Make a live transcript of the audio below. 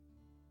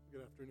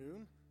Good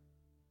afternoon.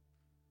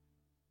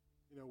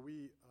 You know,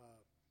 we,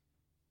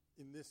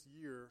 in this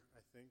year,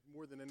 I think,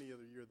 more than any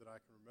other year that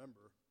I can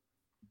remember,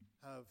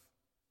 have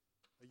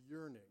a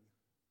yearning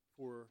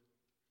for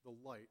the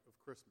light of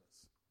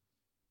Christmas.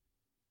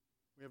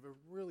 We have a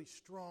really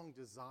strong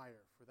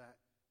desire for that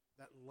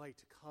light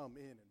to come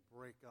in and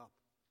break up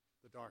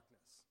the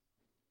darkness.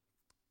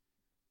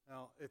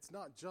 Now, it's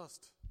not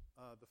just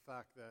the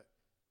fact that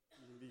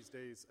these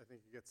days I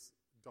think it gets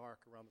dark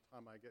around the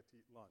time I get to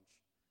eat lunch.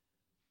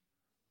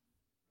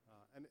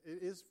 And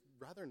it is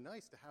rather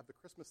nice to have the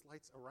Christmas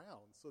lights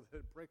around so that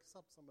it breaks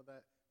up some of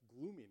that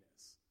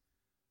gloominess,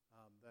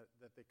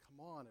 that they come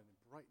on and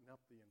brighten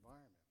up the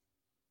environment.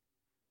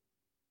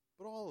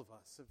 But all of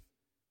us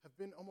have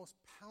been almost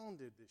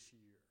pounded this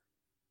year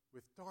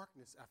with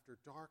darkness after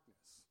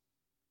darkness.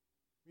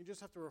 You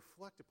just have to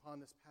reflect upon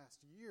this past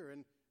year,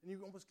 and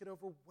you almost get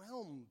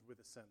overwhelmed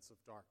with a sense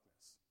of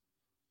darkness.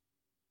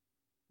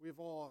 We have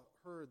all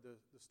heard the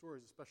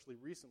stories, especially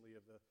recently,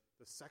 of the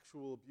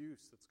sexual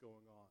abuse that's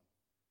going on.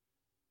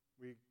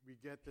 We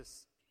get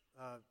this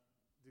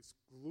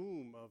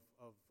gloom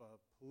of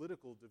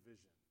political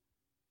division.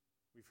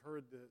 We've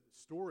heard the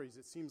stories,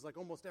 it seems like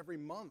almost every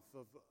month,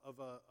 of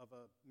a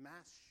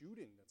mass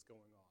shooting that's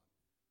going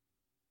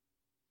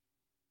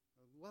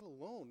on. Let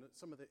alone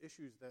some of the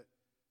issues that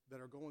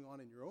are going on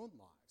in your own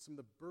lives, some of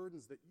the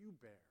burdens that you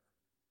bear.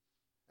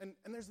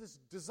 And there's this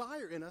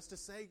desire in us to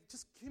say,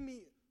 just give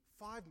me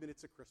 5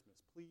 minutes of Christmas,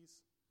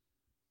 please.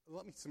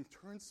 Let me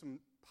turn some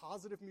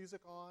positive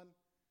music on.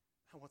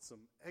 I want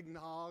some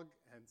eggnog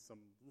and some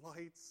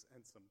lights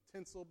and some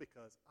tinsel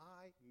because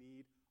I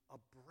need a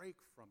break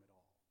from it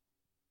all.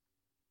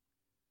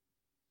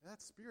 And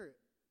that spirit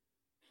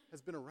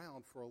has been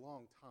around for a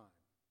long time,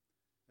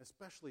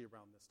 especially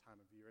around this time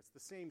of year. It's the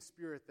same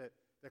spirit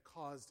that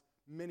caused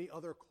many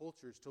other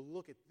cultures to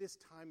look at this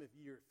time of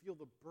year, feel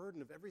the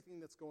burden of everything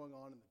that's going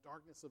on in the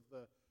darkness of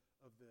the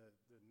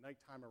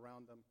nighttime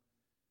around them,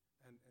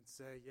 and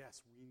say,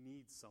 yes, we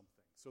need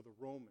something. So the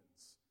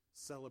Romans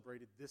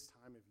celebrated this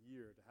time of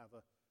year to have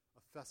a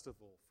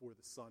festival for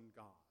the sun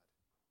god.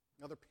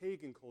 Other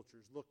pagan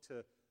cultures look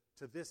to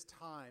this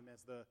time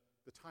as the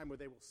time where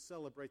they will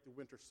celebrate the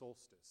winter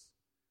solstice,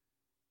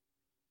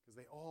 because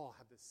they all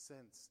have this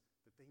sense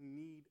that they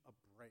need a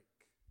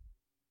break.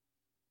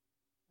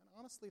 And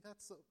honestly,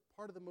 that's a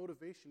part of the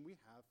motivation we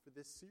have for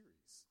this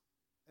series,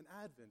 an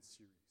Advent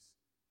series,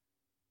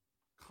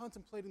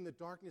 contemplating the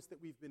darkness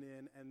that we've been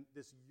in and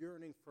this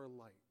yearning for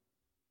light.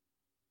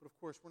 But of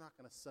course, we're not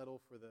going to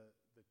settle for the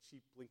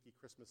cheap, blinky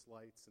Christmas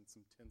lights and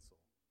some tinsel.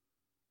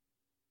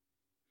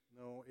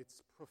 No,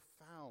 it's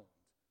profound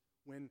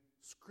when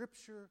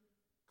Scripture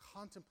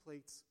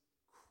contemplates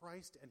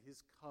Christ and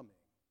his coming,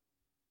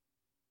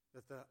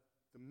 that the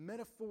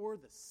metaphor,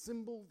 the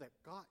symbol that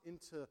got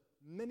into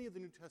many of the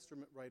New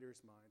Testament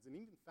writers' minds, and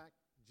even in fact,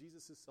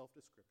 Jesus'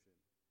 self-description,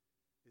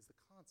 is the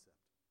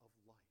concept of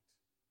light.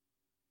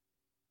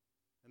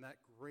 And that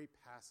great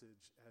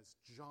passage as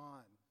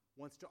John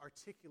wants to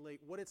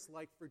articulate what it's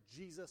like for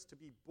Jesus to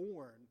be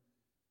born,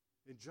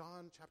 in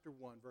John chapter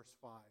 1, verse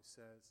 5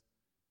 says,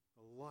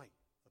 the light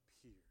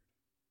appeared,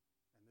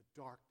 and the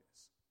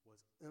darkness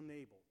was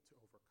unable to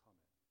overcome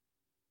it.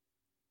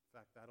 In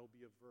fact, that'll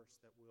be a verse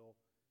that will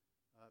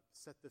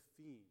set the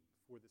theme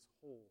for this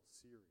whole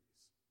series.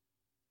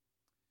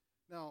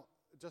 Now,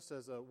 just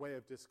as a way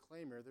of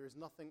disclaimer, there is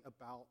nothing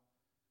about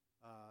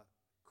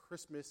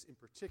Christmas in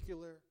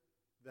particular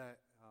that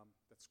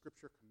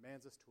Scripture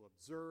commands us to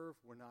observe.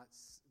 We're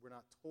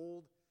not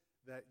told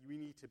that we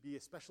need to be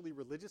especially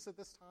religious at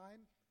this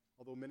time,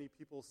 although many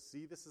people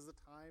see this as a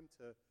time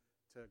to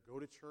go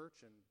to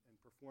church and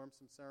perform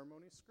some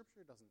ceremonies.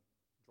 Scripture doesn't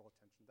draw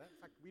attention to that.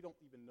 In fact, we don't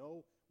even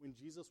know when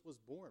Jesus was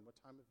born, what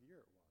time of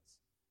year it was.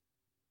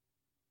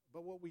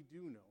 But what we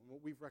do know, and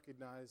what we've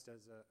recognized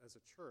as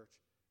a church,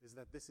 is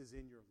that this is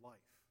in your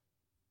life.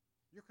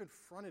 You're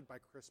confronted by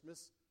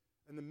Christmas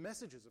and the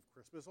messages of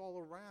Christmas all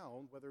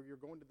around, whether you're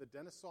going to the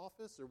dentist's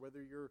office or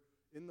whether you're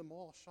in the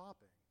mall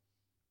shopping.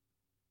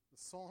 The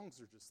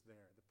songs are just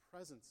there. The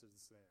presence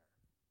is there.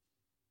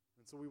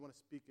 And so we want to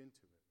speak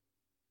into it.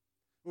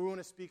 We want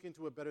to speak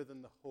into it better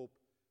than the hope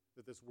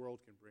that this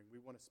world can bring.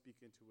 We want to speak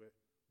into it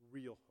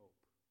real hope.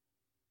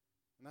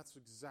 And that's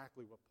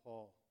exactly what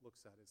Paul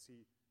looks at as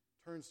he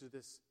turns to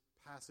this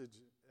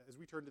passage, as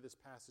we turn to this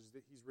passage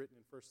that he's written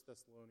in 1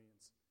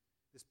 Thessalonians,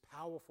 this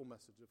powerful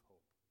message of hope.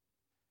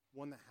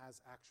 One that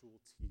has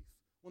actual teeth.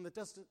 One that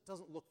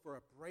doesn't look for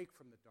a break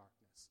from the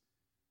darkness,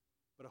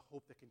 but a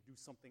hope that can do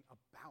something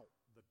about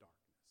the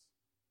darkness.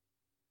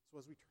 So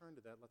as we turn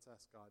to that, let's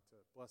ask God to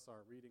bless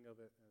our reading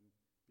of it and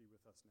be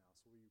with us now.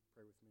 So will you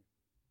pray with me?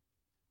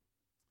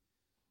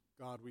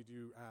 God, we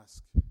do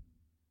ask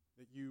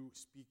that you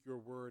speak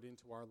your word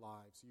into our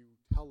lives. You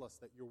tell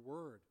us that your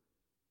word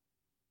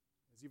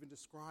is even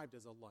described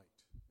as a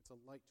light. It's a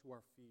light to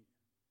our feet.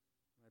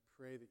 And I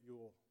pray that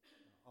you'll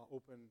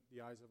open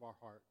the eyes of our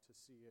heart to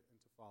see it and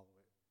to follow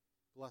it.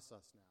 Bless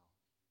us now.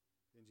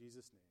 In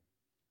Jesus' name,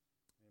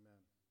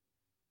 amen.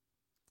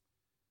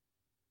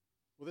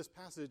 Well, this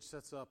passage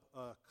sets up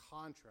a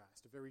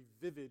contrast, a very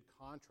vivid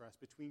contrast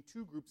between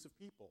two groups of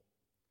people.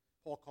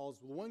 Paul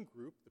calls one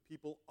group the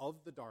people of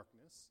the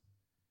darkness,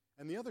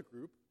 and the other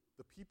group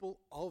the people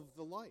of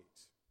the light.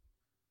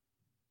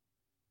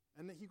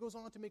 And then he goes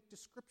on to make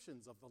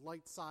descriptions of the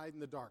light side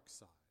and the dark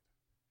side.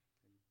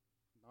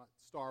 Not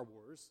Star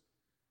Wars.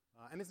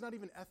 And it's not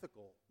even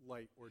ethical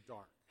light or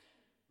dark,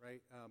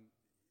 right?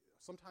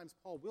 Sometimes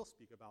Paul will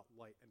speak about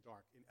light and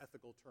dark in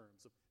ethical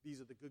terms of these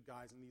are the good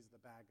guys and these are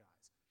the bad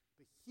guys.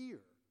 But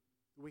here,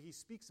 the way he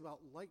speaks about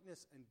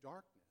lightness and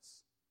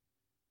darkness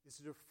is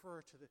to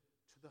refer to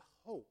the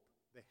hope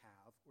they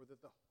have, or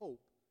that the hope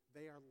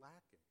they are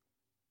lacking.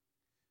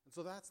 And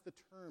so that's the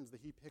terms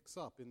that he picks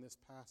up in this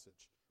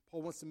passage.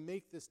 Paul wants to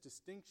make this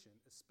distinction,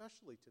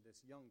 especially to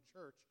this young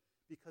church,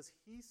 because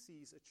he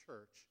sees a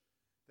church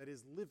that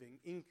is living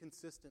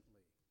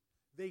inconsistently.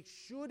 They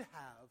should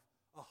have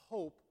a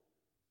hope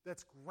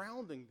that's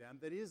grounding them,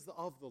 that is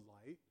of the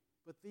light,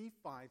 but he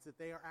finds that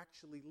they are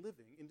actually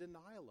living in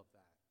denial of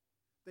that.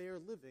 They are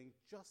living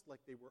just like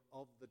they were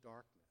of the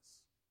darkness.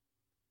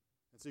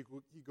 And so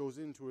he goes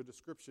into a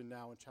description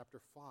now in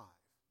chapter 5.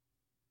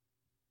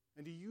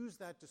 And to use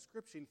that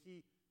description,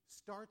 he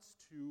starts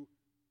to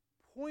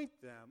point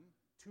them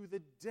to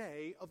the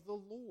day of the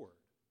Lord,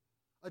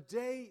 a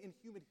day in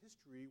human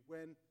history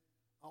when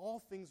all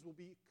things will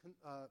be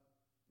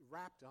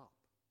wrapped up,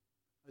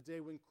 a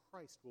day when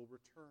Christ will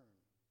return.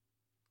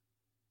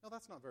 Now,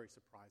 that's not very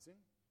surprising.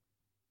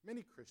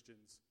 Many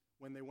Christians,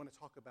 when they want to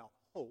talk about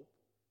hope,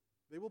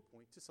 they will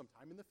point to some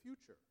time in the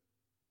future.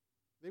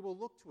 They will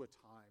look to a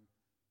time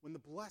when the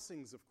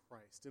blessings of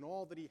Christ and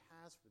all that he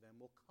has for them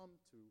will come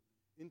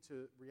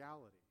into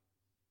reality.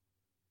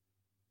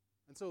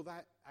 And so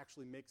that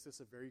actually makes this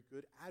a very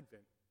good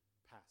Advent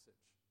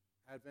passage.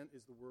 Advent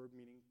is the word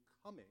meaning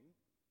coming,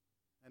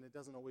 and it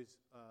doesn't always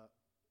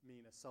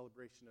mean a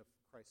celebration of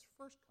Christ's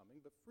first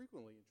coming, but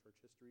frequently in church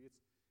history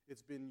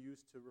it's been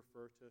used to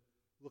refer to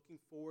looking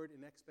forward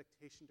in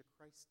expectation to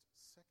Christ's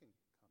second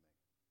coming.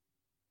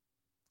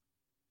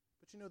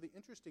 But the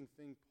interesting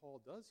thing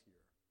Paul does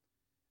here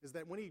is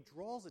that when he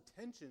draws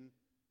attention,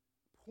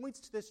 points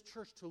to this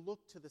church to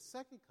look to the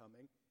second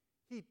coming,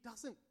 he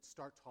doesn't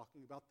start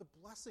talking about the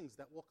blessings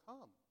that will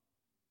come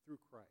through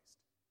Christ.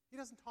 He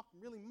doesn't talk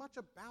really much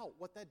about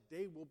what that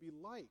day will be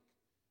like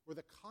or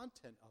the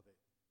content of it.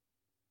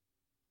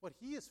 What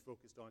he is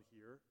focused on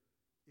here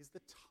is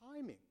the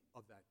timing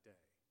of that day.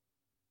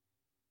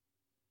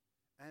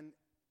 And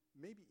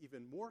maybe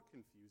even more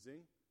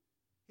confusing,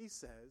 he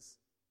says,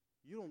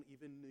 you don't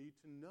even need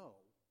to know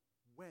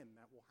when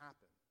that will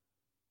happen.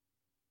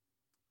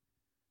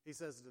 He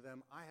says to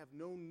them, I have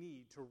no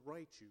need to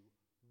write you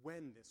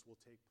when this will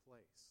take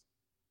place.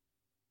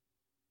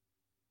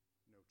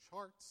 No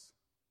charts,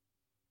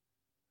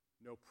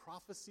 no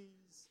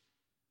prophecies,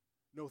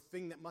 no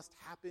thing that must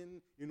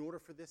happen in order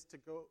for this to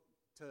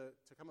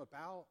come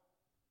about.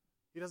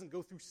 He doesn't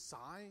go through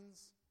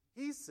signs.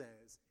 He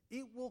says,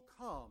 it will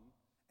come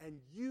and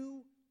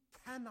you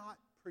cannot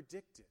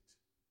predict it.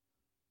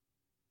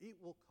 It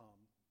will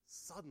come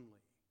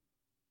suddenly.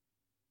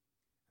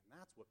 And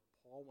that's what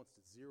Paul wants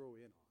to zero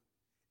in on.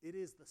 It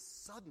is the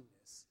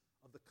suddenness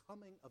of the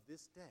coming of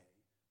this day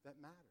that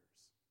matters.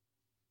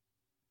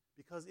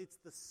 Because it's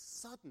the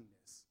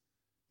suddenness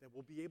that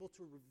will be able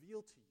to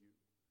reveal to you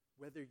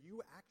whether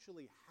you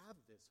actually have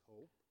this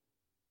hope,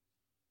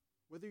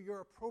 whether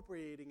you're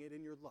appropriating it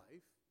in your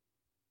life,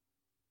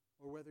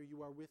 or whether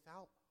you are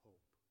without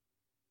hope.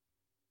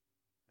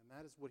 And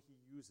that is what he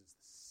uses,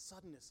 the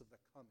suddenness of the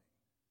coming,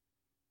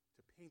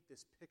 to paint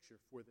this picture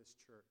for this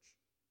church,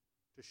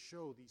 to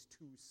show these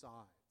two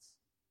sides.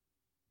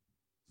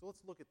 So let's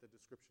look at the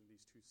description of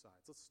these two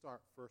sides. Let's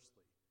start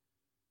firstly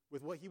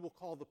with what he will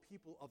call the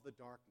people of the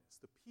darkness,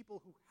 the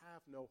people who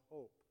have no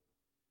hope.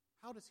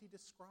 How does he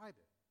describe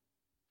it?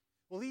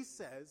 Well, he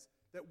says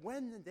that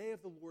when the day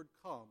of the Lord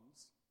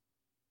comes,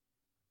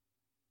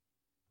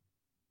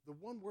 the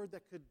one word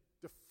that could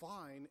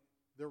define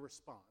their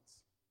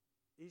response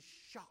is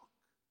shock.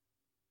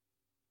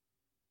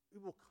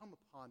 It will come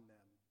upon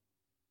them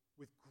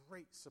with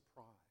great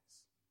surprise.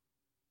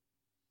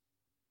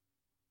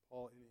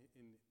 Paul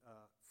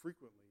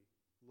frequently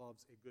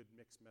loves a good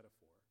mixed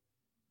metaphor.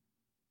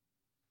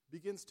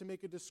 Begins to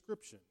make a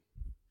description.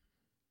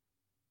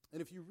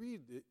 And if you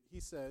read it, he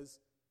says,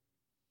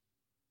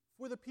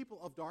 for the people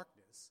of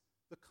darkness,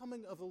 the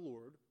coming of the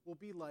Lord will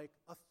be like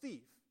a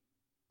thief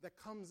that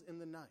comes in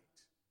the night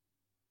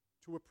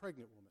to a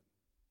pregnant woman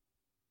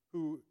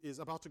who is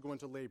about to go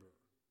into labor,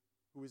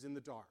 who is in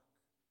the dark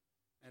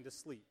and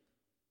asleep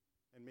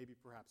and maybe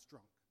perhaps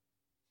drunk.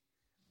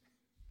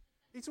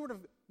 He sort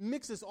of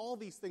mixes all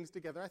these things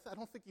together. I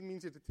don't think he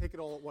means it to take it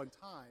all at one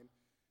time.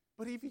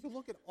 But if you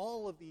look at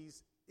all of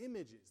these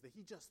images that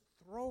he just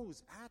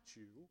throws at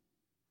you,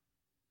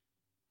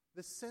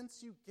 the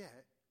sense you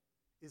get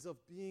is of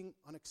being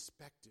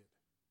unexpected,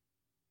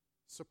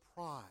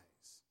 surprise.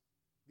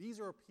 These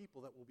are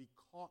people that will be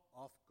caught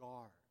off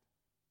guard.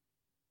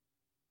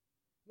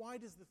 Why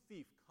does the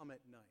thief come at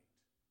night?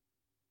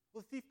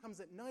 Well, the thief comes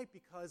at night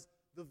because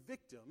the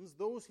victims,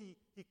 those he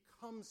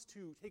comes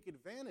to take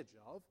advantage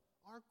of,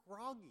 are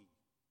groggy.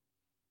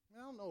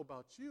 I don't know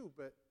about you,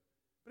 but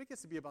it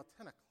gets to be about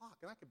 10 o'clock,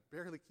 and I can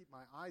barely keep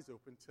my eyes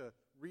open to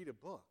read a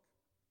book.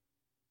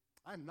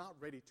 I'm not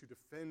ready to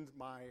defend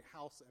my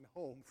house and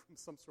home from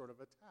some sort of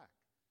attack.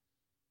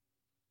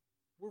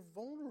 We're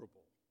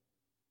vulnerable.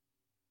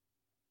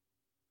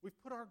 We've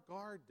put our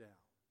guard down.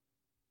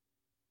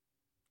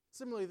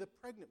 Similarly, the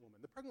pregnant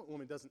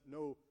woman doesn't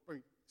know, or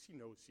she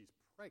knows she's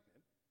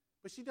pregnant,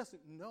 but she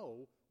doesn't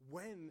know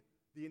when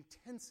the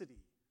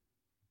intensity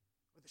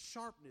or the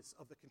sharpness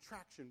of the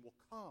contraction will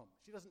come.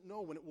 She doesn't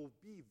know when it will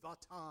be the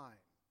time.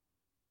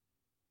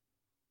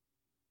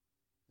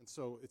 And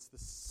so it's the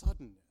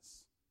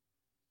suddenness.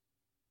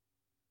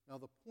 Now,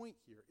 the point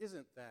here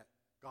isn't that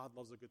God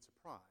loves a good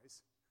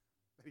surprise,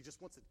 that he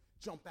just wants to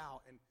jump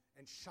out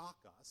and shock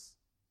us.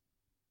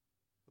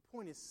 The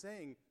point is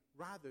saying,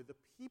 rather, the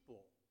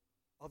people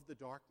of the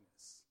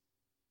darkness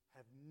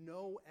have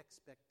no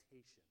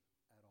expectation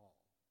at all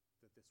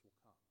that this will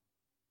come.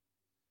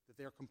 That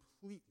they are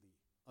completely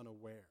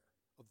unaware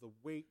of the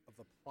weight of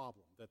the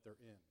problem that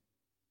they're in.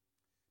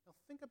 Now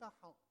think about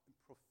how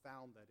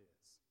profound that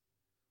is.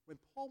 When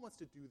Paul wants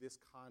to do this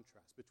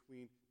contrast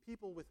between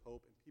people with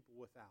hope and people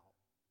without,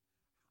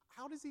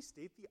 how does he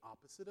state the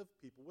opposite of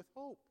people with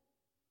hope?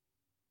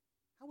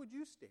 How would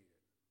you state it?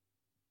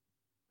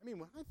 I mean,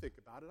 when I think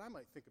about it, I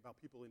might think about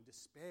people in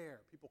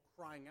despair, people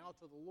crying out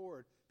to the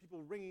Lord,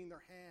 people wringing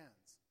their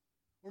hands.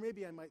 Or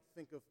maybe I might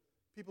think of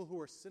people who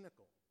are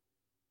cynical,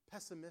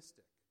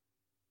 pessimistic.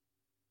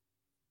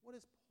 What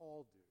does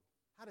Paul do?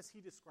 How does he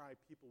describe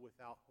people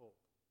without hope?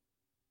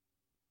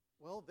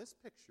 Well, this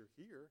picture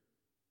here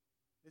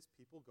is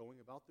people going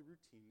about the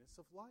routineness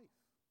of life.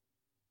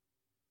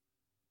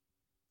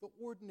 The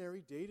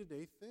ordinary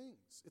day-to-day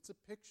things. It's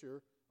a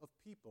picture of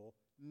people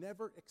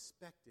never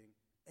expecting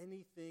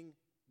anything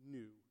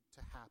new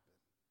to happen.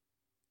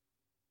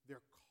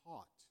 They're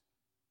caught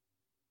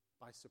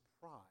by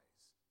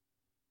surprise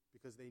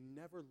because they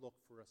never look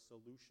for a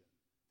solution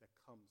that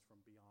comes from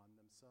beyond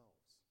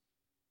themselves.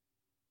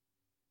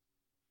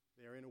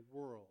 They're in a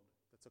world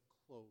that's a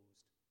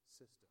closed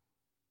system.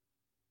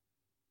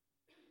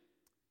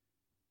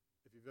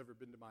 If you've ever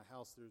been to my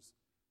house, there's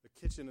the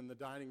kitchen and the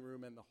dining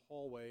room and the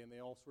hallway, and they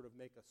all sort of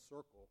make a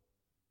circle.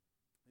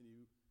 And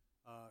you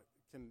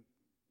can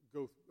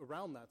go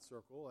around that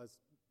circle, as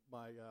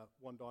my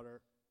one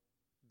daughter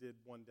did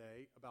one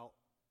day, about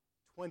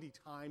 20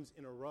 times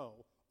in a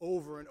row,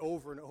 over and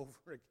over and over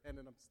again.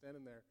 And I'm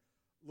standing there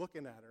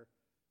looking at her,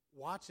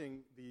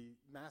 watching the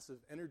massive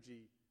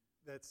energy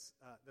that's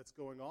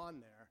going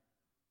on there,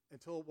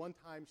 until one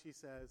time she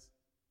says,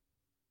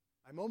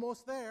 "I'm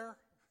almost there."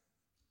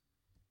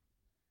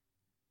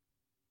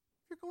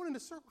 If you're going in a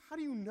circle, how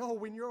do you know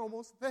when you're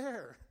almost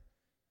there?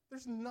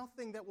 There's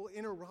nothing that will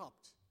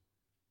interrupt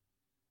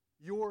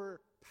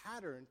your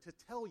pattern to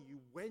tell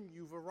you when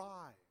you've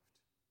arrived.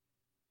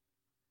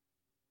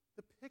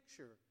 The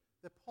picture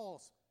that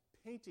Paul's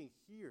painting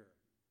here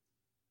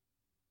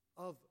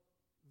of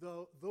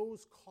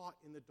those caught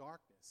in the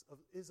darkness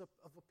is of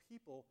a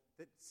people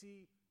that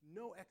see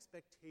no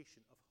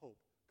expectation of hope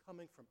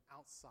coming from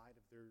outside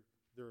of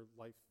their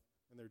life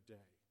and their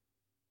day.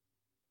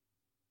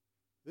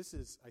 This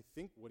is, I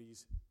think, what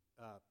he's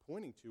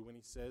pointing to when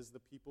he says the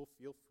people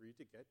feel free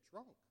to get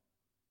drunk.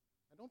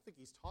 I don't think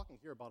he's talking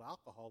here about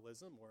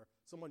alcoholism or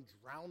someone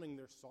drowning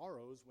their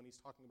sorrows when he's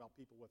talking about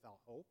people without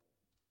hope.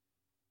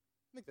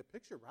 I think the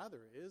picture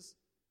rather is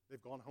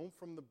they've gone home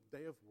from the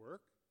day of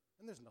work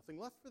and there's nothing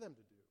left for them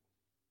to do.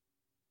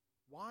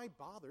 Why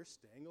bother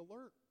staying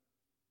alert?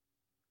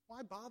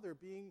 Why bother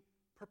being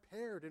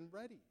prepared and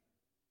ready?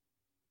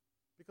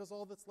 Because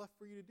all that's left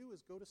for you to do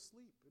is go to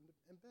sleep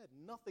in bed.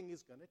 Nothing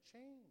is going to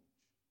change.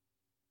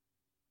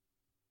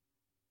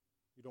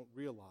 You don't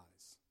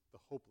realize the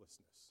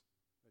hopelessness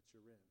that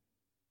you're in.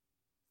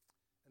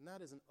 And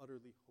that is an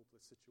utterly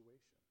hopeless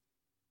situation.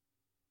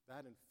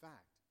 That, in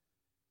fact,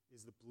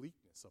 is the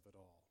bleakness of it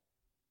all.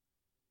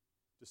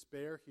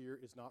 Despair here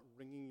is not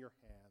wringing your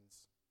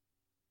hands,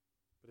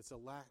 but it's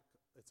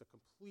a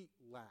complete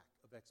lack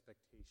of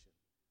expectation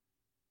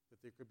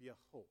that there could be a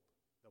hope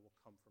that will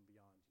come from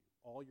beyond you.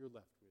 All you're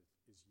left with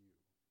is you.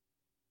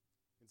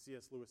 In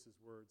C.S. Lewis's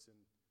words in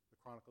the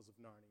Chronicles of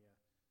Narnia,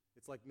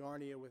 it's like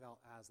Narnia without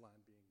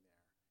Aslan being there.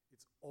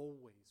 It's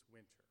always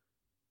winter,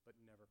 but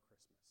never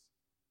Christmas.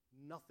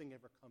 Nothing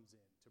ever comes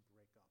in to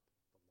break up the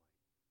light.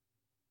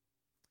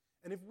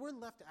 And if we're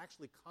left to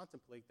actually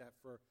contemplate that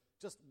for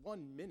just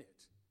 1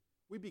 minute,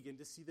 we begin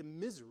to see the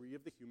misery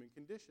of the human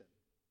condition.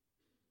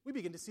 We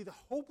begin to see the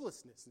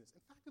hopelessness.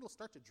 In fact, it'll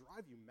start to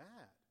drive you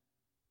mad.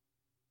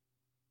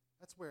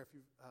 That's where, if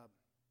you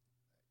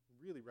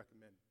really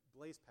recommend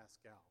Blaise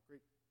Pascal,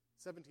 great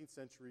 17th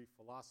century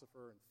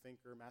philosopher and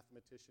thinker,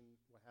 mathematician,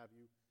 what have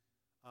you.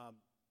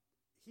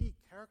 He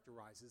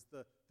characterizes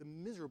the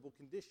miserable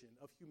condition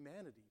of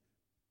humanity,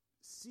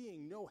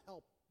 seeing no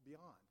help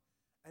beyond.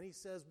 And he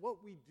says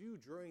what we do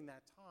during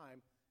that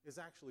time is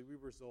actually we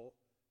result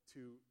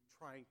to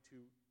trying to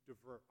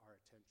divert our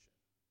attention.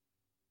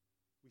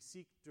 We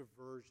seek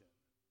diversion.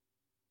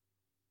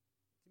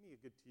 Give me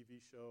a good TV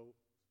show.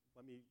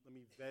 Let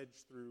me veg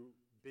through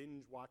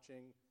binge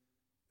watching.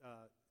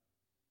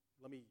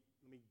 Let me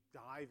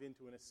dive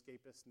into an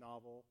escapist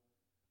novel.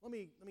 Let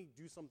me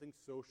do something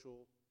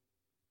social.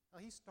 Now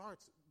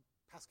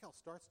Pascal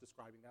starts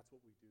describing that's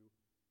what we do,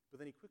 but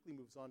then he quickly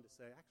moves on to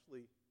say,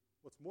 actually,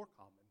 what's more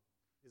common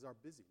is our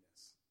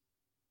busyness.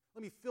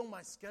 Let me fill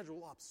my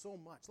schedule up so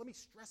much. Let me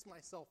stress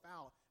myself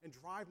out and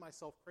drive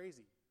myself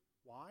crazy.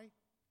 Why?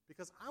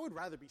 Because I would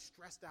rather be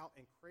stressed out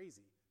and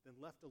crazy than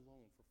left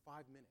alone for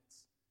 5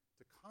 minutes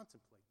to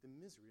contemplate the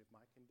misery of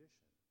my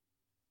condition.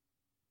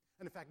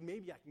 And in fact,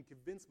 maybe I can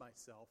convince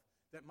myself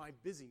that my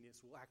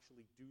busyness will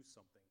actually do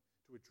something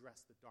to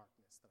address the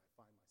darkness that I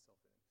find myself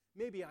in.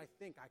 Maybe I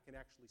think I can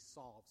actually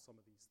solve some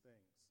of these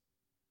things.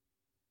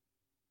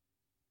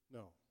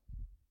 No,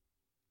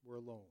 we're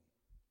alone.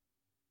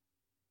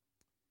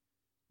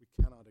 We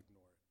cannot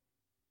ignore it.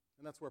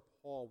 And that's where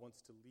Paul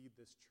wants to lead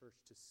this church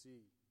to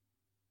see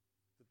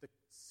that the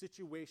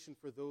situation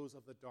for those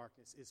of the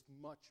darkness is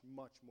much,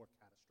 much more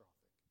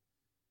catastrophic,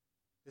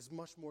 is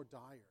much more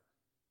dire.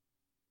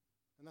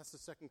 And that's the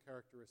second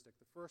characteristic.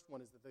 The first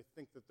one is that they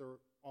think that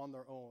they're on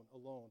their own,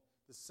 alone.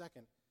 The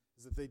second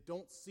is that they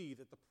don't see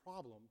that the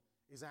problem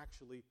is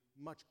actually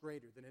much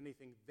greater than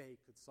anything they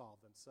could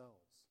solve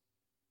themselves.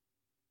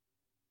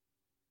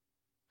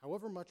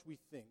 However much we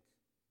think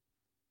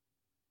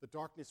the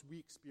darkness we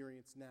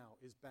experience now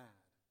is bad,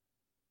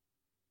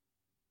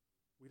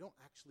 we don't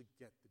actually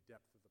get the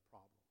depth of the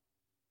problem.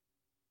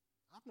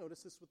 I've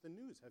noticed this with the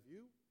news, have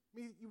you? I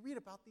mean, you read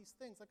about these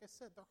things, like I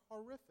said, they're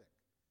horrific.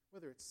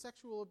 Whether it's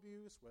sexual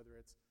abuse, whether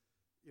it's,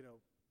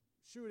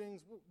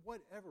 shootings,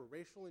 whatever,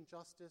 racial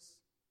injustice.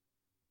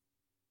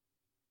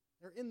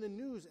 They're in the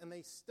news and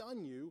they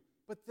stun you,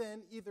 but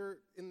then either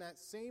in that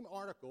same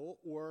article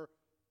or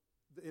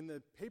in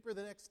the paper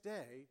the next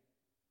day,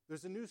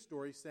 there's a news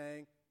story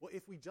saying, well,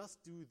 if we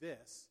just do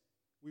this,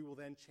 we will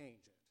then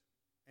change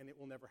it, and it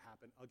will never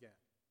happen again.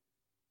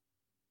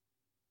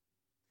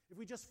 If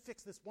we just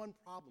fix this one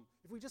problem,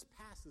 if we just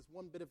pass this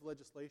one bit of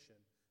legislation,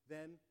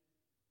 then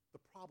the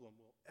problem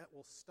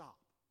will stop.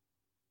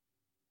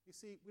 You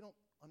see, we don't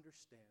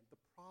understand the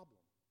problem.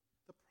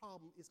 The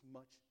problem is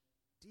much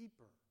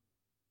deeper.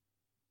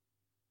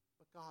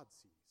 But God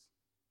sees.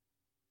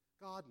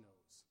 God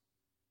knows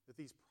that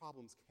these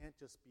problems can't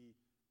just be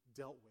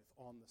dealt with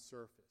on the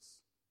surface.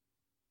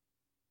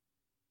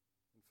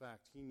 In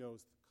fact, he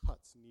knows the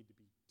cuts need to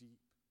be deep.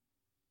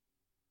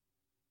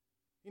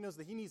 He knows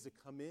that he needs to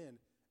come in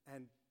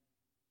and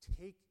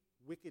take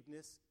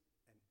wickedness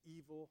and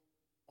evil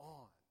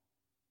on.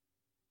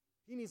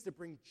 He needs to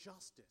bring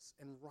justice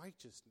and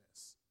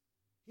righteousness.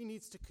 He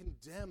needs to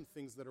condemn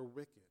things that are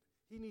wicked.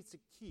 He needs to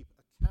keep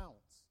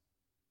accounts.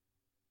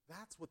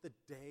 That's what the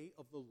day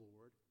of the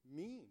Lord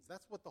means.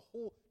 That's what the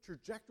whole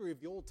trajectory of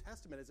the Old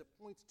Testament, as it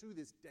points to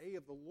this day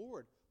of the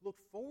Lord,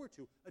 looked forward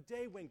to. A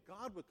day when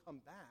God would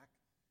come back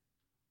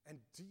and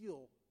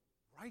deal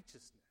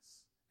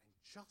righteousness and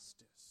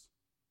justice.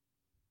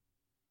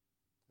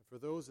 And for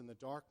those in the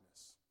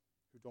darkness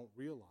who don't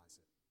realize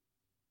it,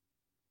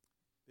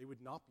 they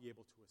would not be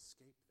able to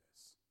escape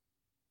this.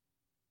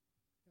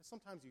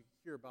 Sometimes you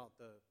hear about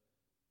the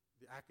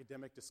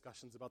academic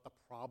discussions about the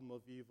problem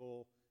of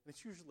evil, and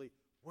it's usually,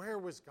 where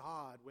was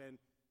God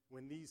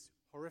when these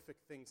horrific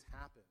things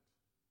happened?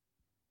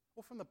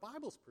 Well, from the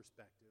Bible's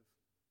perspective,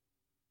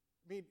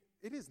 I mean,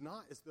 it is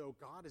not as though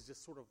God is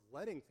just sort of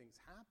letting things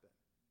happen.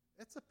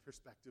 It's a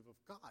perspective of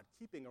God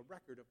keeping a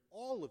record of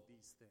all of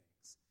these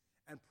things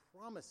and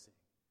promising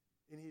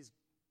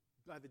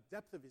by the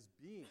depth of his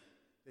being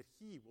that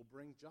he will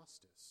bring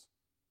justice.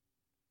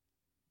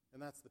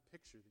 And that's the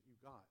picture that you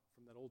got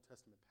from that Old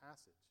Testament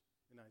passage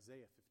in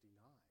Isaiah 59.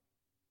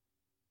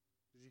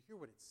 Did you hear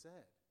what it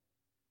said?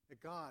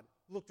 That God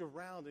looked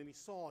around and he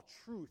saw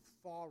truth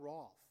far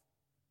off.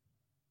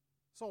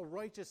 Saw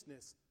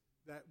righteousness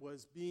that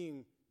was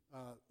being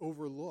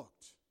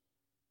overlooked.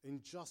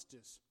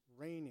 Injustice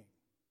reigning.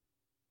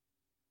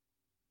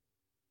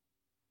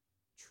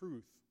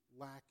 Truth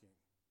lacking.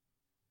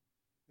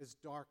 There's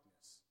darkness.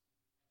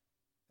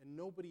 And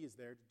nobody is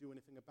there to do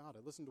anything about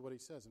it. Listen to what he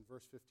says in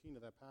verse 15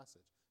 of that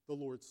passage. The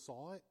Lord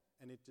saw it,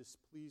 and it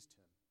displeased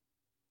him.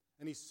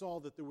 And he saw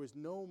that there was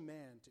no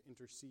man to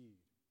intercede.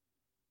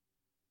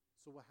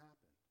 So what happened?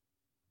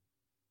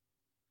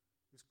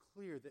 It was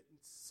clear that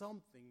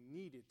something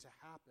needed to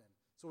happen.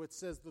 So it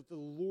says that the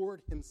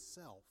Lord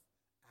himself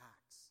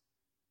acts.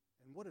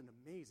 And what an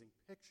amazing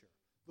picture.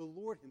 The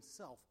Lord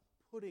himself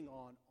putting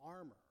on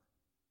armor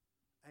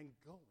and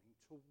going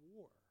to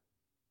war.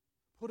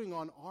 Putting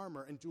on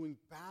armor and doing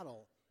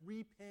battle,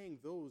 repaying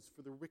those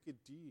for their wicked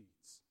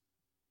deeds.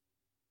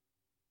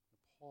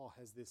 Paul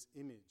has this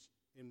image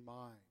in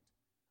mind.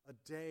 A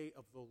day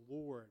of the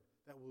Lord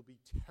that will be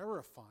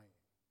terrifying.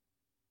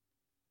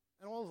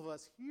 And all of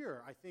us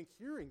here, I think,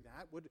 hearing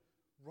that would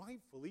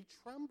rightfully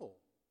tremble.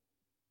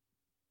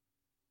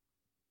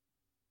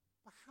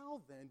 But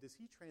how then does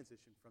he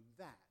transition from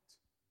that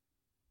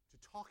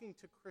to talking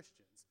to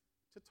Christians,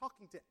 to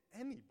talking to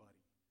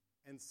anybody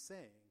and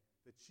saying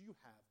that you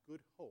have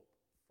good hope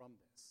from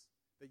this,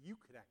 that you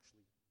could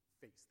actually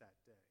face that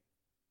day.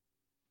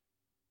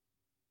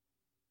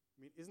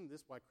 I mean, isn't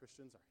this why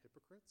Christians are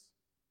hypocrites?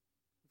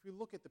 If we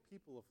look at the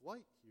people of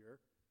light here,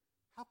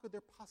 how could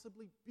there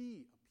possibly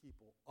be a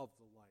people of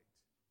the light?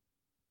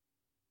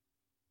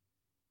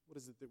 What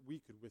is it that we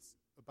could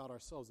about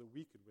ourselves that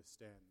we could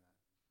withstand that?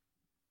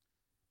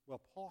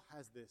 Well, Paul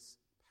has this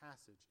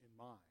passage in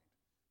mind,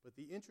 but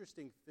the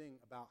interesting thing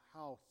about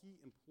how he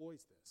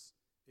employs this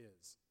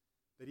is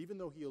that even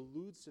though he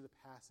alludes to the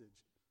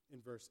passage in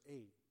verse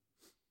 8,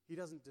 he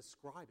doesn't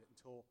describe it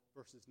until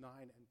verses 9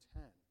 and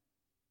 10.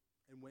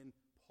 And when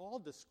Paul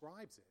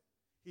describes it,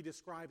 he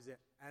describes it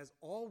as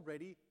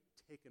already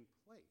taken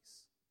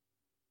place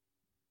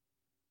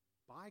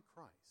by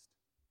Christ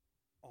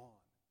on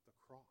the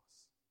cross.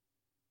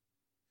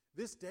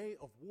 This day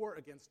of war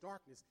against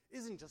darkness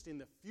isn't just in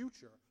the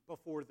future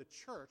before the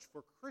church.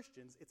 For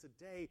Christians, it's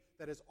a day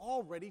that has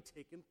already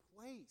taken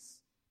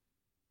place.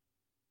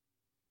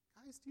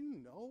 Guys, do you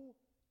know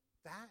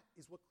that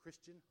is what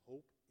Christian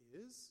hope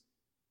is?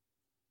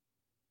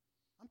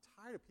 I'm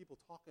tired of people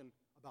talking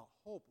about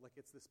hope like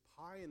it's this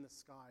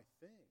pie-in-the-sky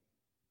thing.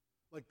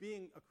 Like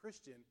being a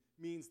Christian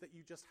means that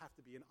you just have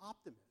to be an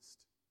optimist,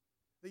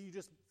 that you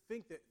just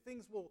think that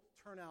things will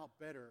turn out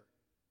better.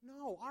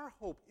 No, our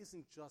hope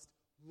isn't just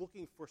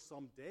looking for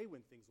some day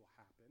when things will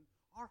happen.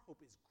 Our hope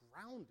is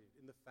grounded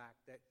in the fact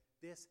that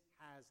this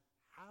has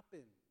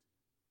happened.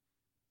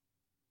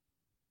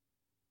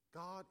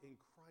 God in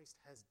Christ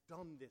has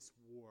done this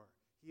war.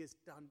 He has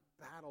done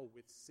battle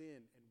with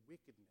sin and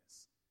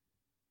wickedness.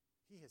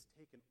 He has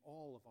taken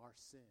all of our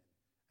sin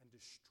and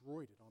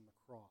destroyed it on the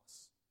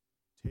cross,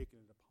 taken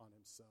it upon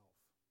himself,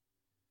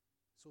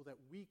 so that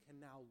we can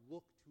now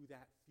look to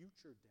that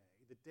future day,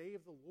 the day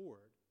of the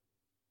Lord,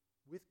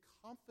 with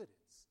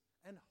confidence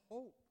and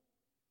hope,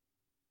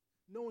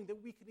 knowing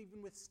that we can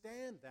even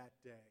withstand that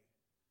day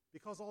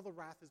because all the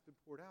wrath has been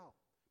poured out.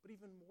 But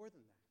even more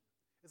than that,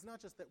 it's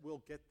not just that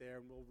we'll get there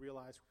and we'll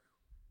realize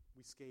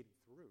we skated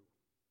through,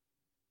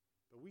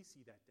 but we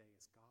see that day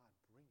as God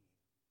bringing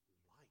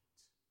light.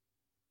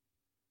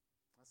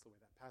 That's the way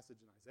that passage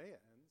in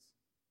Isaiah ends.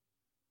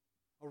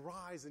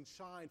 Arise and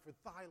shine, for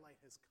thy light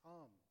has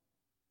come.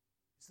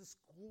 It's this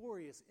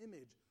glorious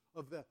image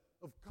of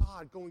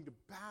God going to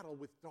battle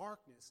with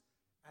darkness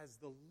as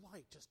the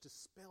light just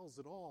dispels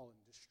it all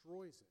and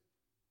destroys it.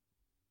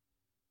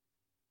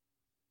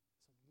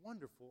 It's a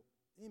wonderful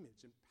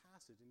image and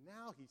passage. And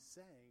now he's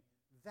saying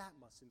that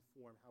must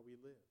inform how we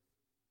live.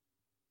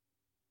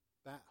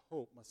 That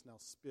hope must now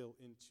spill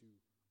into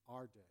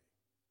our day.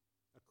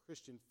 A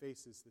Christian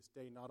faces this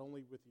day not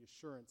only with the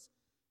assurance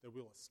that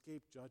we'll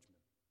escape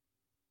judgment,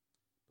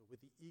 but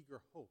with the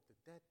eager hope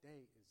that that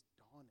day is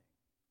dawning.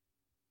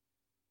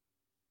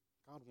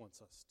 God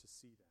wants us to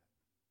see that.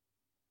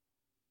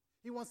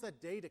 He wants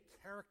that day to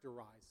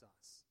characterize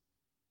us.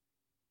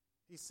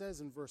 He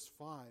says in verse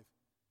 5,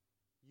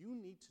 you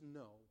need to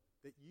know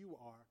that you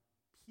are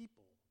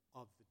people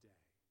of the day.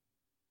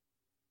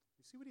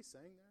 You see what he's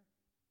saying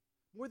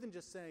there? More than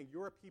just saying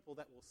you're a people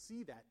that will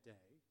see that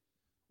day,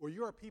 or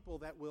you're a people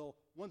that will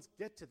once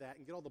get to that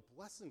and get all the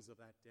blessings of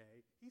that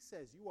day. He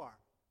says you are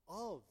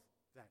of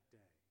that day.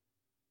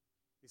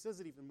 He says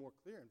it even more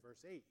clear in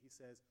verse 8. He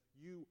says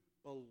you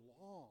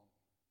belong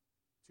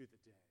to the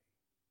day.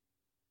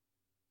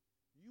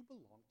 You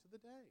belong to the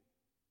day.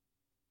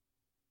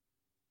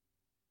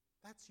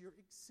 That's your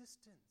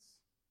existence.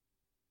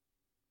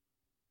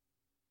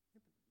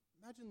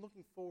 Imagine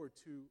looking forward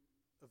to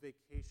a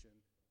vacation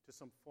to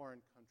some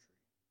foreign country.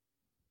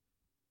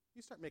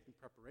 You start making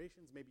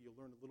preparations. Maybe you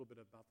learn a little bit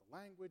about the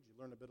language. You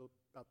learn a bit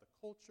about the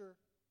culture.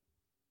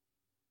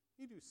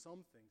 You do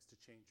some things to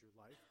change your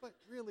life, but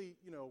really,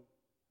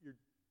 you're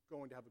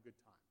going to have a good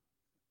time.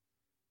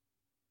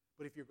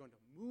 But if you're going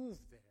to move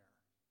there,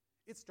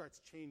 it starts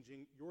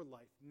changing your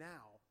life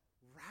now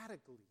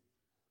radically.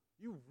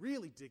 You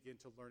really dig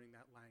into learning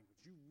that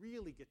language. You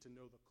really get to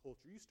know the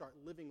culture. You start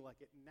living like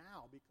it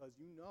now because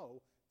you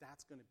know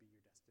that's going to be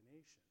your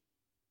destination.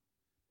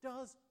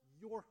 Does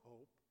your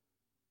hope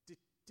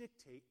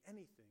dictate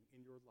anything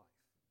in your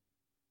life?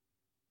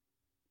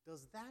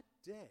 Does that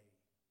day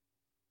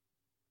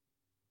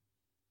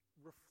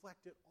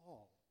reflect it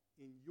all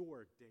in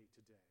your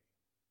day-to-day?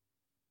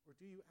 Or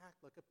do you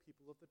act like a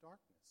people of the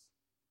darkness?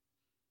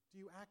 Do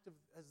you act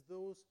as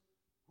those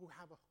who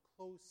have a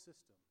closed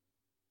system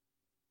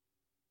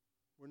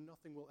where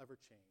nothing will ever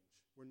change,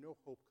 where no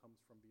hope comes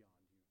from beyond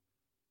you?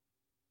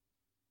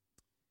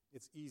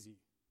 It's easy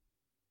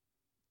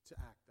to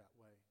act that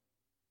way.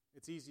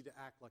 It's easy to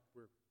act like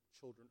we're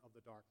children of the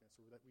darkness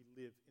or that we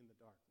live in the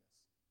darkness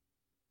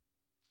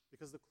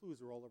because the clues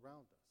are all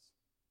around us.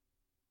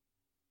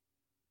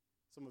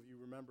 Some of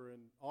you remember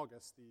in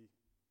August the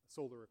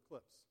solar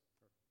eclipse.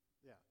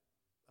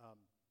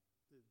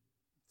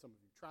 Some of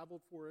you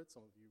traveled for it.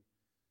 Some of you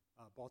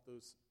bought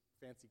those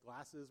fancy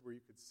glasses where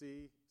you could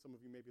see. Some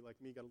of you, maybe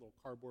like me, got a little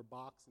cardboard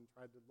box and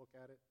tried to look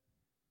at it.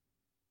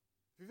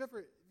 If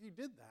you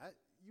did that,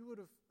 you would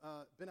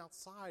have been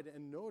outside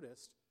and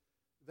noticed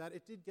that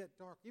it did get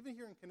dark. Even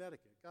here in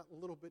Connecticut, it got a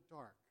little bit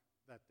dark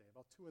that day,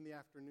 about 2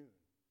 p.m.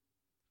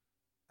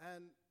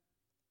 And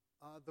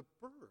the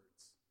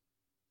birds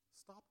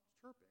stopped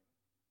chirping.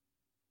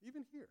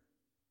 Even here,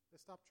 they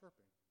stopped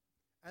chirping.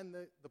 And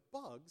the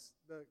bugs,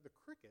 the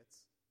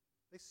crickets,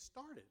 they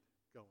started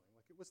going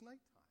like it was nighttime.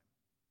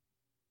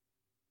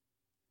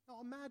 Now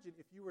imagine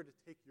if you were to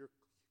take your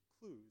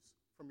clues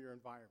from your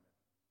environment.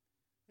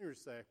 You were to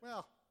say,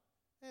 well,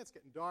 it's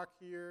getting dark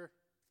here,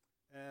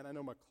 and I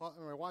know my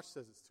watch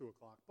says it's 2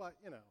 o'clock, but,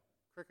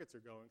 crickets are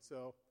going.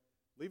 So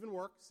leaving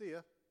work, see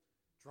ya.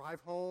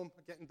 Drive home,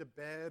 get into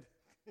bed,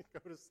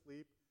 go to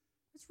sleep.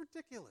 It's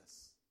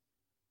ridiculous.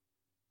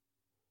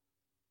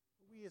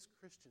 We as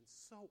Christians,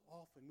 so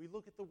often, we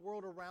look at the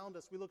world around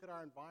us, we look at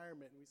our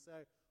environment, and we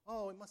say,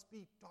 oh, it must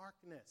be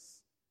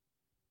darkness.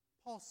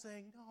 Paul's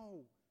saying,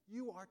 no,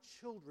 you are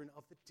children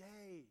of the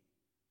day.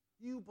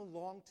 You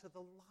belong to the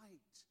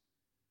light.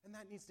 And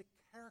that needs to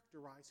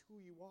characterize who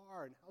you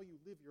are and how you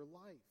live your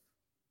life.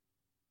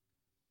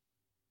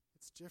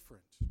 It's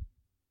different.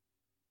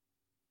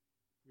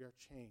 We are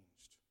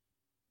changed.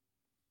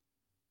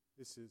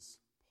 This is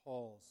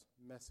Paul's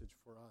message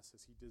for us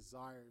as he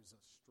desires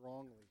us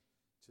strongly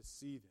to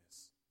see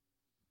this.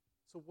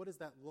 So what does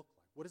that look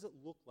like? What does it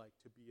look like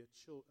to be a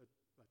child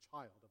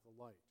of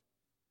the light?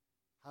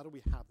 How do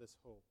we have this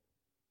hope?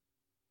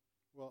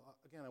 Well,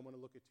 again, I want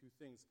to look at two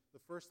things. The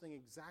first thing,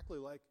 exactly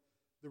like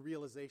the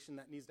realization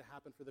that needs to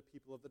happen for the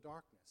people of the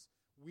darkness.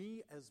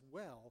 We as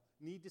well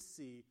need to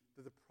see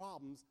that the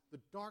problems, the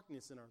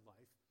darkness in our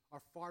life,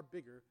 are far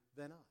bigger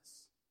than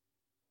us.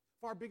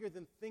 Far bigger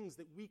than things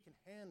that we can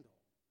handle.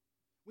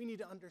 We need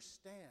to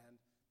understand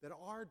that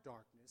our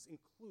darkness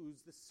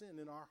includes the sin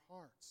in our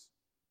hearts.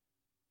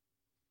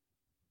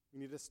 We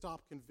need to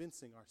stop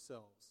convincing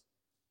ourselves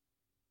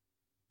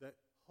that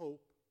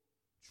hope,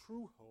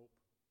 true hope,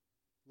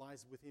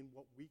 lies within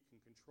what we can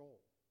control.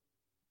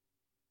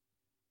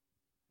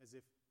 As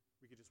if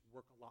we could just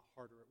work a lot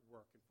harder at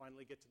work and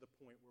finally get to the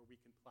point where we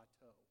can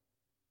plateau.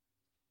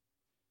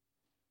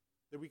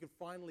 That we can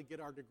finally get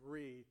our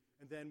degree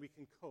and then we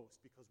can coast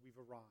because we've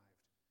arrived.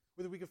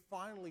 Whether we can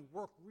finally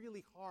work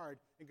really hard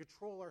and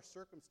control our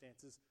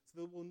circumstances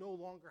so that we'll no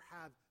longer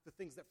have the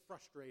things that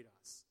frustrate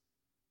us.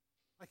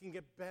 I can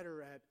get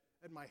better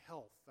at my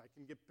health. I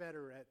can get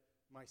better at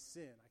my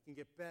sin. I can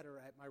get better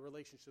at my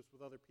relationships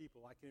with other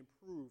people. I can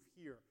improve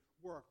here,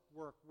 work,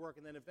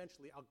 and then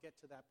eventually I'll get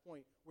to that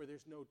point where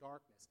there's no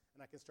darkness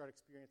and I can start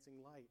experiencing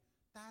light.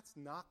 That's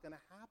not going to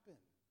happen.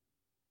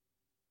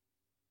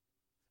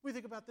 We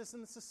think about this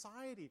in the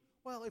society.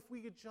 Well, if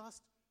we could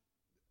just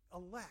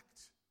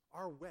elect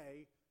our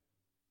way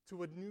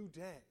to a new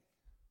day,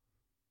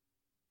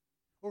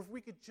 or if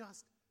we could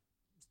just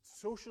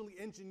socially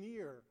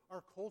engineer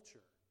our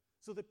culture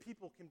so that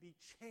people can be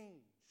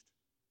changed,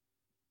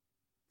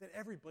 that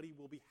everybody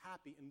will be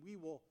happy and we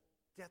will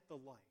get the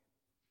light.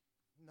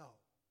 No.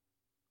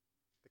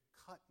 The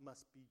cut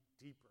must be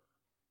deeper.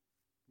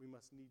 We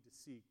must need to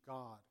see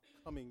God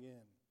coming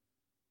in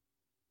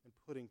and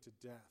putting to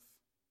death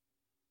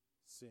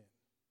sin.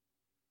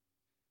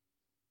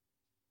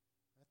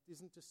 That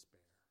isn't despair.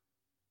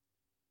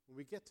 When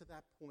we get to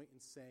that point in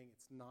saying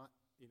it's not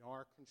in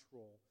our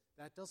control,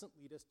 that doesn't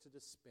lead us to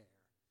despair.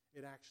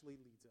 It actually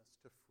leads us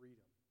to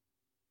freedom.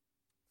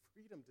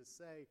 Freedom to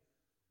say,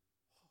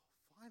 oh,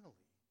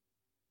 finally,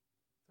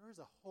 there is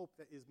a hope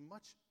that is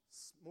much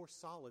more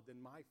solid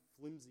than my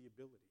flimsy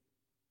ability.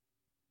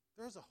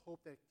 There's a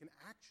hope that can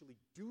actually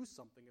do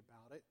something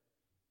about it,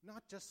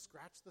 not just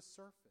scratch the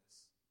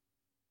surface.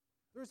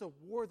 There's a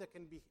war that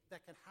can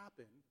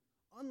happen,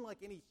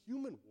 unlike any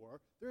human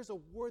war. There's a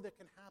war that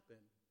can happen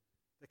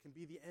that can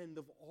be the end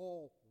of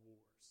all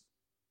wars.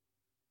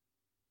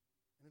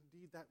 And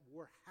indeed, that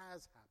war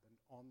has happened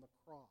on the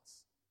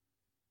cross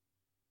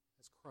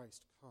as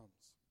Christ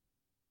comes.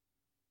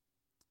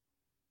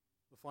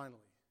 But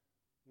finally,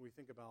 when we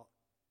think about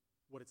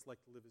what it's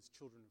like to live as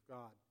children of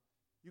God,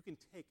 you can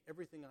take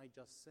everything I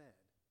just said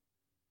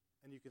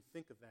and you can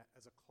think of that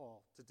as a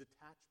call to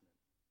detachment.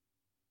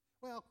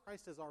 Well,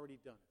 Christ has already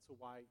done it, so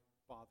why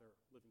bother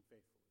living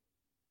faithfully?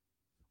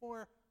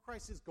 Or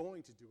Christ is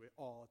going to do it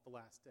all at the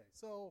last day,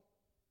 so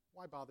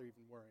why bother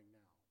even worrying now?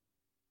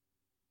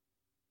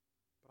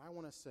 But I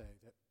want to say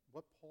that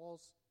what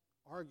Paul's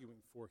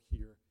arguing for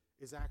here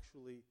is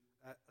actually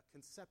a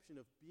conception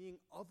of being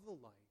of the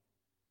light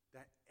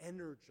that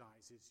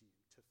energizes you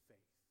to faith.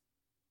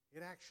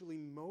 It actually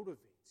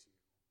motivates you.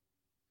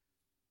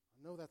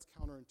 I know that's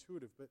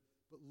counterintuitive, but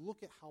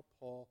look at how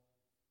Paul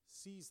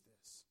sees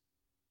this.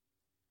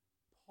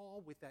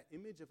 Paul, with that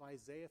image of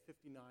Isaiah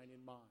 59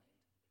 in mind,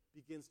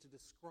 begins to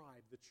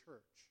describe the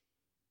church.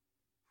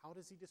 How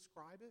does he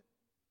describe it?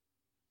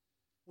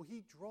 Well,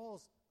 he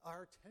draws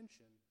our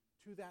attention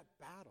to that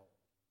battle.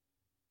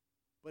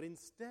 But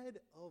instead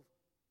of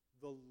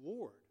the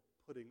Lord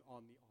putting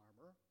on the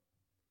armor,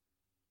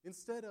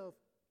 instead of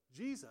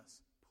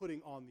Jesus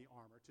putting on the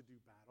armor to do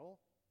battle,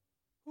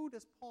 who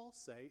does Paul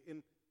say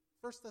in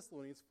 1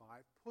 Thessalonians 5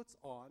 puts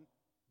on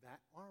that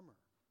armor?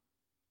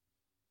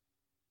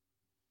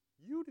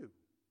 You do.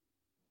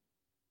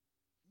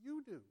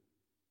 You do.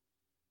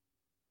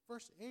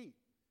 Verse 8,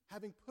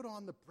 having put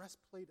on the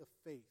breastplate of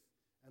faith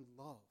and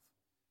love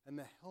and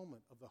the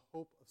helmet of the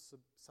hope of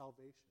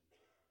salvation. Do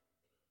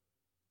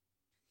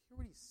you hear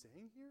what he's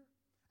saying here?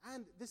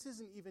 And this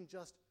isn't even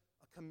just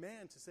a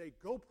command to say,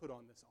 go put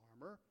on this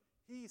armor.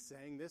 He's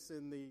saying this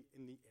in the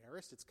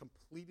aorist. It's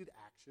completed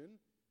action.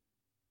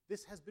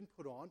 This has been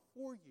put on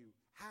for you,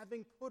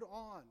 having put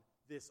on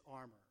this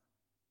armor.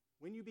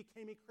 When you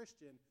became a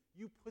Christian,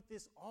 you put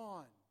this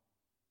on.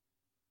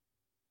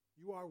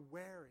 You are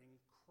wearing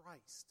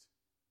Christ.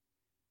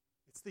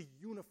 It's the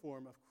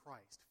uniform of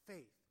Christ,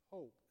 faith,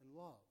 hope, and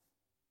love.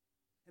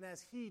 And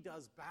as he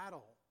does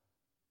battle,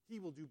 he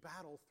will do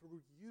battle through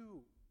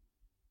you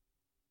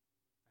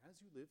as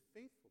you live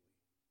faithfully.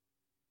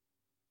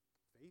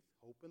 Faith,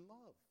 hope, and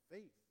love.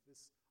 Faith,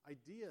 this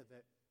idea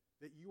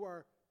that you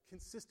are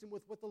consistent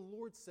with what the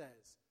Lord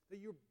says, that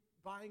you're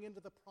buying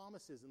into the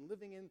promises and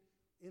living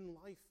in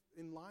life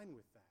in line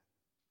with that.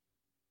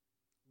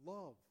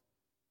 Love,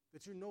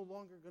 that you're no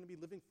longer going to be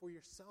living for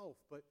yourself,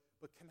 but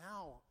can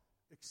now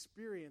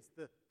experience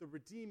the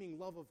redeeming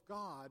love of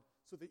God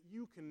so that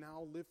you can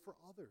now live for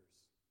others.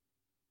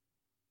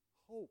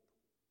 Hope.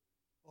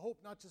 A hope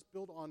not just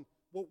built on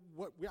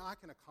what I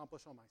can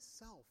accomplish on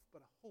myself,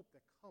 but a hope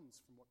that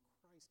comes from what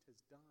Christ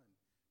has done.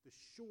 The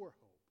sure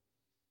hope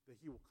that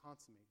he will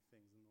consummate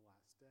things in the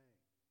last day.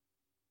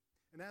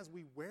 And as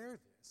we wear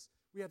this,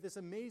 we have this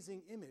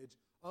amazing image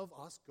of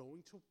us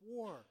going to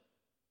war.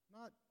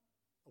 Not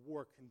a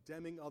war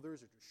condemning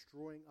others or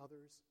destroying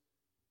others.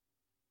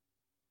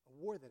 A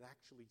war that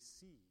actually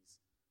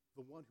sees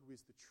the one who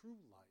is the true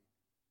light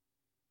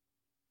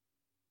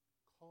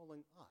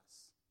calling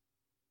us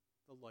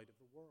the light of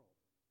the world.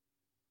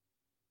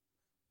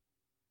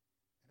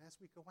 And as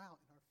we go out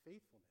in our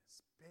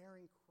faithfulness,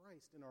 bearing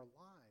Christ in our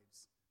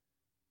lives,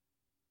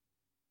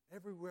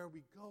 everywhere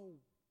we go,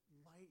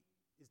 light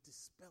is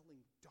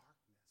dispelling darkness.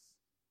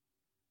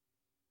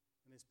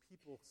 And as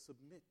people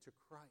submit to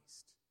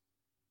Christ,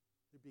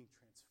 they're being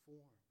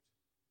transformed.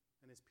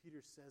 And as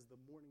Peter says, the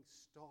morning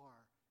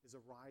star is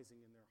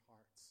arising in their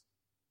hearts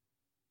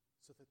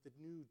so that the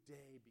new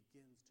day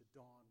begins to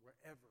dawn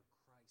wherever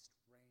Christ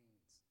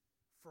reigns,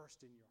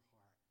 first in your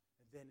heart,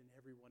 and then in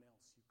everyone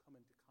else you come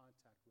into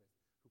contact with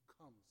who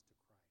comes to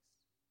Christ.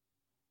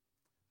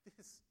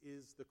 This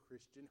is the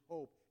Christian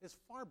hope. It's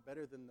far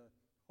better than the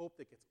hope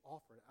that gets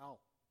offered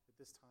out at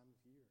this time of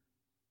year.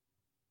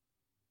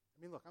 I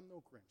mean, look, I'm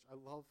no Grinch. I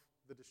love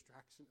the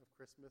distraction of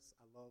Christmas.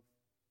 I love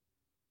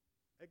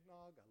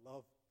eggnog. I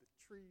love the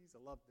trees.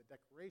 I love the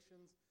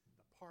decorations,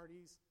 the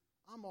parties.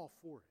 I'm all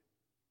for it.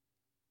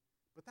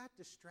 But that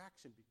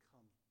distraction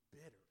becomes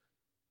bitter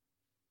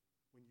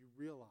when you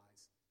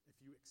realize if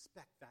you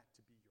expect that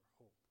to be your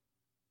hope.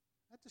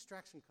 That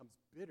distraction comes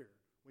bitter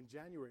when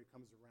January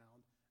comes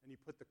around and you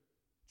put the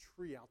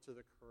tree out to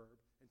the curb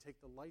and take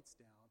the lights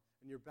down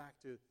and you're back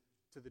to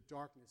the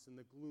darkness and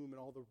the gloom and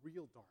all the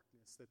real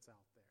darkness that's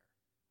out there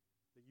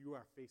that you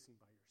are facing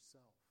by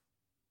yourself.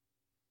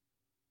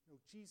 No,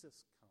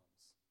 Jesus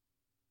comes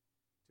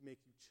to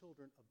make you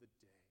children of the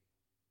day.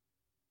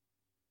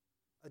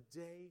 A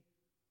day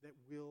that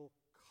will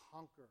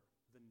conquer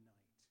the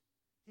night.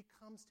 He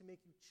comes to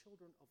make you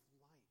children of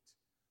light,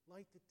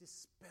 light that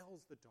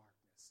dispels the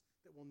darkness,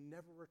 that will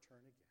never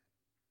return again.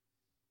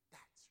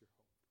 That's your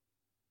hope.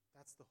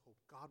 That's the hope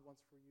God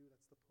wants for you.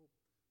 That's the hope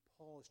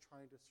Paul is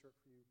trying to assert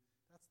for you.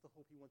 That's the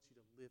hope he wants you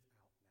to live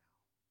out now.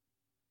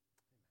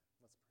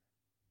 Amen. Let's pray.